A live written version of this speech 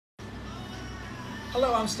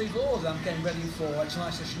Hello, I'm Steve Lord. I'm getting ready for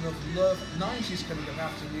tonight's session of Love 90s coming up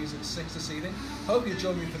after news at 6 this evening. Hope you'll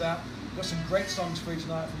join me for that. We've got some great songs for you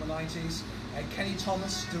tonight from the 90s. Kenny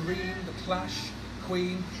Thomas, Doreen, The Clash,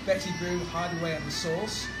 Queen, Betty Boo, Hideaway and The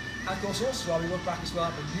Source. And of course also we look back as well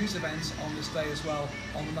at the news events on this day as well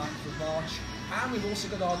on the 9th of March. And we've also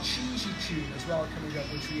got our cheesy tune as well coming up,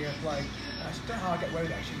 which we play. I don't know how I get away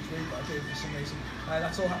with that cheesy tune, but I do for some reason.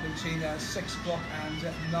 That's all happening between 6 o'clock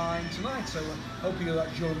and 9 tonight. So hope you'll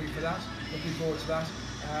join me for that. Looking forward to that.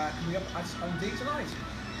 Coming up at OMD tonight.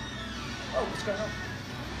 Oh, what's going on?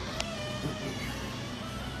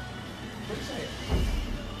 What did you say?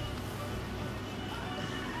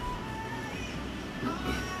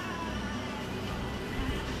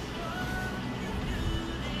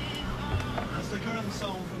 The current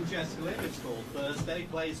song from Jessica Liv, it's called Thursday,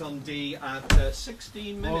 plays on D at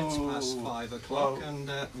 16 minutes past 5 o'clock, and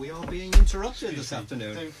we are being interrupted this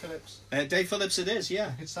afternoon. Dave Phillips. Dave Phillips it is,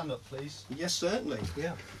 yeah. Could stand up, please. Yes, certainly,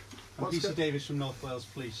 yeah. I'm Peter Davis from North Wales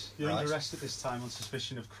Police. You're Right. under arrest at this time on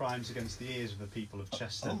suspicion of crimes against the ears of the people of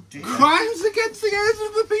Chester. Oh dear. Crimes against the ears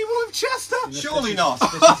of the people of Chester? Surely not.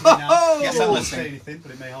 Listen to me now. Yes, You I'm won't listening. say anything, but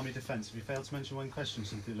it may harm your defence. If you fail to mention one question,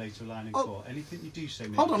 simply later line in Oh. court. Anything you do say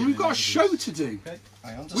may Hold be on, given we've got a evidence. show to do. Okay?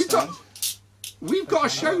 I understand. We've got a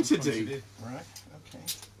show In to front of do. you. Right, okay.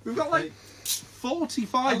 We've got like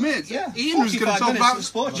 45 minutes. yeah, Ian was going to 45 talk minutes about of the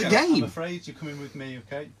sport the show. I'm game. afraid you're coming with me,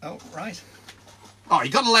 okay? Oh, right. Oh, you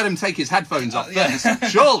got to let him take his headphones off yeah.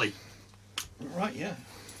 first, surely. Right, yeah.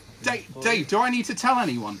 Dave, do I need to tell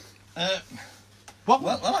anyone? What?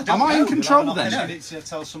 well, I don't Am I know. in control You'll have an then? opportunity to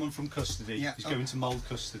tell someone from custody. Yeah. He's going to mould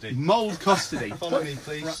custody. Mould custody. Follow me,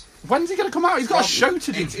 please. When's he going to come out? He's got a show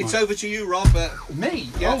to do. It's tonight. over to you, Rob. Me?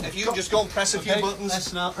 Yeah, Oh, if you God. can just go and press a few Okay, buttons.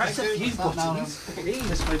 let's not. Press a few buttons.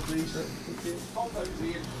 This way, please.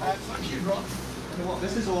 Thank you, Ron. What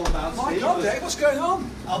this is all about, My Steve. God, Dave, what's going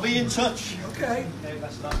on? I'll be in touch. Okay. Okay,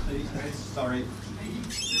 let's not, please. Sorry.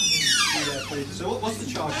 Yeah, please. So what's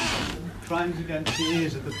the charge? Crimes against the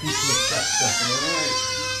ears of the people of Chester.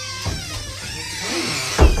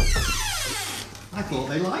 I thought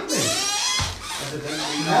they liked me.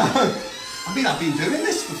 No. I mean, I've been doing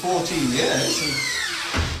this for 14 years and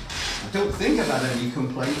I don't think I've had any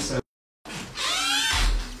complaints. So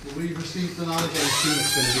We've received an allegation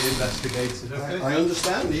that's going to be investigated, okay? I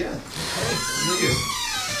understand, yeah. Thank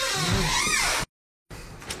you.